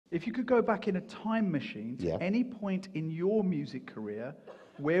If you could go back in a time machine to any point in your music career,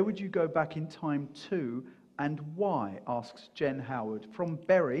 where would you go back in time to, and why? Asks Jen Howard from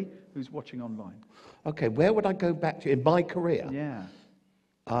Berry, who's watching online. Okay, where would I go back to in my career? Yeah.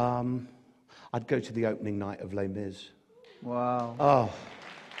 I'd go to the opening night of Les Mis. Wow. Oh.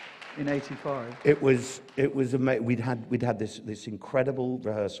 In '85. It was amazing. We'd had this incredible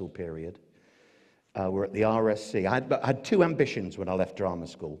rehearsal period. We're at the RSC. I had two ambitions when I left drama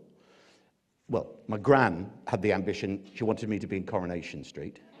school. Well, my gran had the ambition, she wanted me to be in Coronation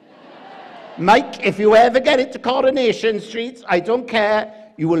Street. Mike, if you ever get into Coronation Street, I don't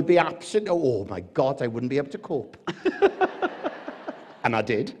care, you will be absent. Oh my God, I wouldn't be able to cope. And I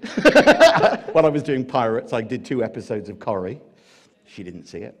did. While I was doing Pirates, I did 2 episodes of Corrie. She didn't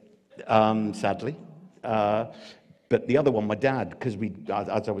see it, sadly. But the other one, my dad, because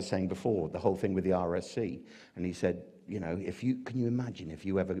as I was saying before, the whole thing with the RSC, and he said, you know, can you imagine if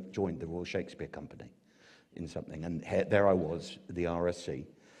you ever joined the Royal Shakespeare Company in something? And there I was, the RSC,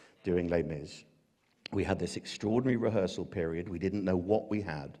 doing Les Mis. We had this extraordinary rehearsal period. We didn't know what we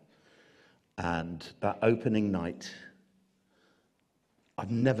had. And that opening night,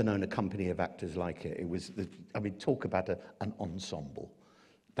 I've never known a company of actors like it. It was, talk about an ensemble.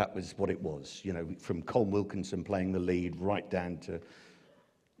 That was what it was, you know, from Colm Wilkinson playing the lead right down to,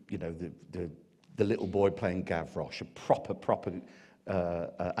 you know, the little boy playing Gavroche, a proper,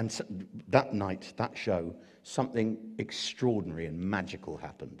 and so, that night, that show, something extraordinary and magical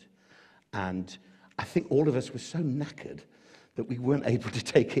happened. And I think all of us were so knackered that we weren't able to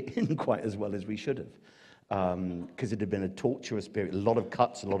take it in quite as well as we should have. Because it had been a tortuous period, a lot of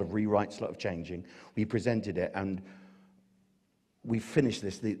cuts, a lot of rewrites, a lot of changing. We presented it, and we finished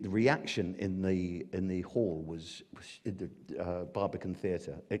this. The reaction in the hall was in the Barbican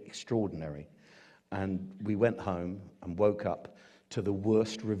Theatre, extraordinary. And we went home and woke up to the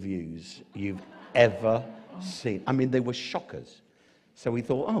worst reviews you've ever seen. I mean, they were shockers. So we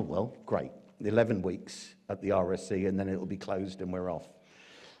thought, oh, well, great. 11 weeks at the RSC, and then it'll be closed and we're off.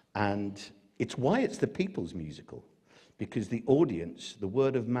 And it's why it's the people's musical, because the audience, the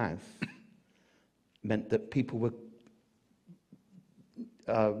word of mouth, meant that people were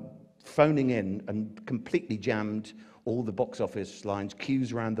phoning in and completely jammed all the box office lines,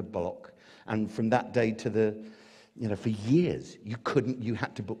 queues around the block. And from that day to for years, you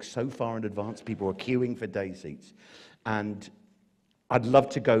had to book so far in advance. People were queuing for day seats. And I'd love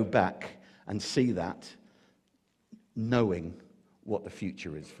to go back and see that, knowing what the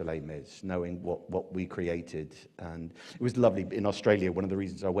future is for Les Mis, knowing what we created. And it was lovely. In Australia, one of the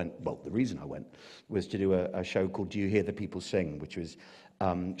reasons I went, the reason I went, was to do a show called Do You Hear the People Sing, which was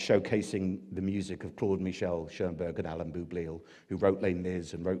showcasing the music of Claude Michel Schoenberg and Alain Boublil, who wrote Les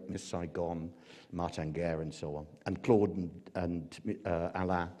Mis and wrote Miss Saigon, Martin Guerre, and so on. And Claude and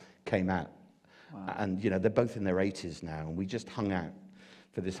Alain came out. Wow. And, they're both in their 80s now, and we just hung out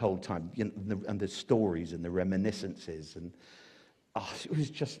for this whole time, and the stories and the reminiscences, and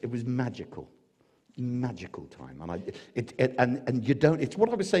it was magical time. And you don't, it's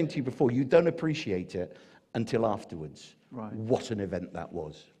what I was saying to you before, you don't appreciate it until afterwards. Right. What an event that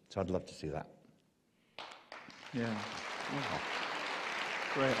was. So I'd love to see that. Yeah. Wow.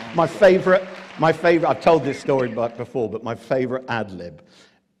 Great answer. My favorite, I've told this story before, but my favorite ad-lib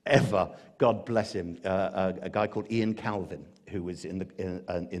ever, God bless him, a guy called Ian Calvin, who was in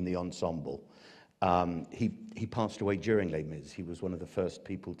the ensemble. He passed away during Les Mis. He was one of the first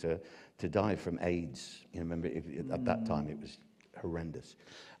people to die from AIDS. Remember, at that time it was horrendous.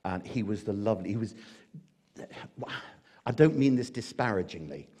 And he was I don't mean this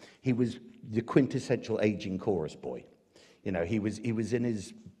disparagingly. He was the quintessential aging chorus boy. He was in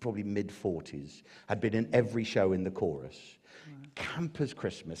his probably mid-40s, had been in every show in the chorus. Right. Camp as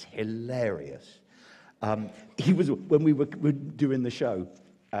Christmas, hilarious. He was, when we were doing the show,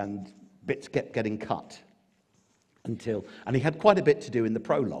 and bits kept getting cut and he had quite a bit to do in the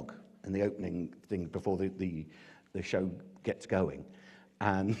prologue and the opening thing before the show gets going.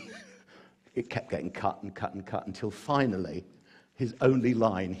 And it kept getting cut and cut and cut until finally his only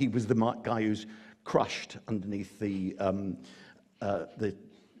line, he was the guy who's crushed underneath the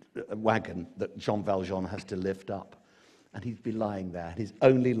wagon that Jean Valjean has to lift up. And he'd be lying there, and his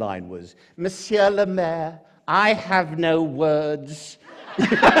only line was, "Monsieur le Maire, I have no words."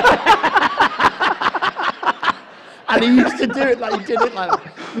 And he used to do it like he did it like,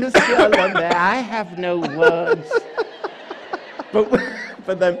 "Monsieur le Maire, I have no words."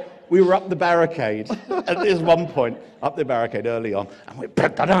 But then we were up the barricade at this one point, up the barricade early on, and we're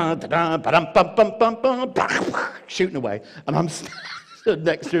shooting away, and I'm stood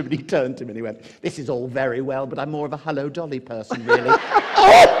next to him, and he turned to me and he went, "This is all very well, but I'm more of a Hello Dolly person, really."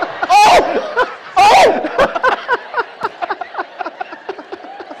 Oh!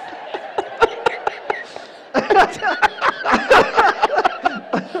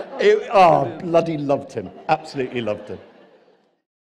 Bloody loved him. Absolutely loved him.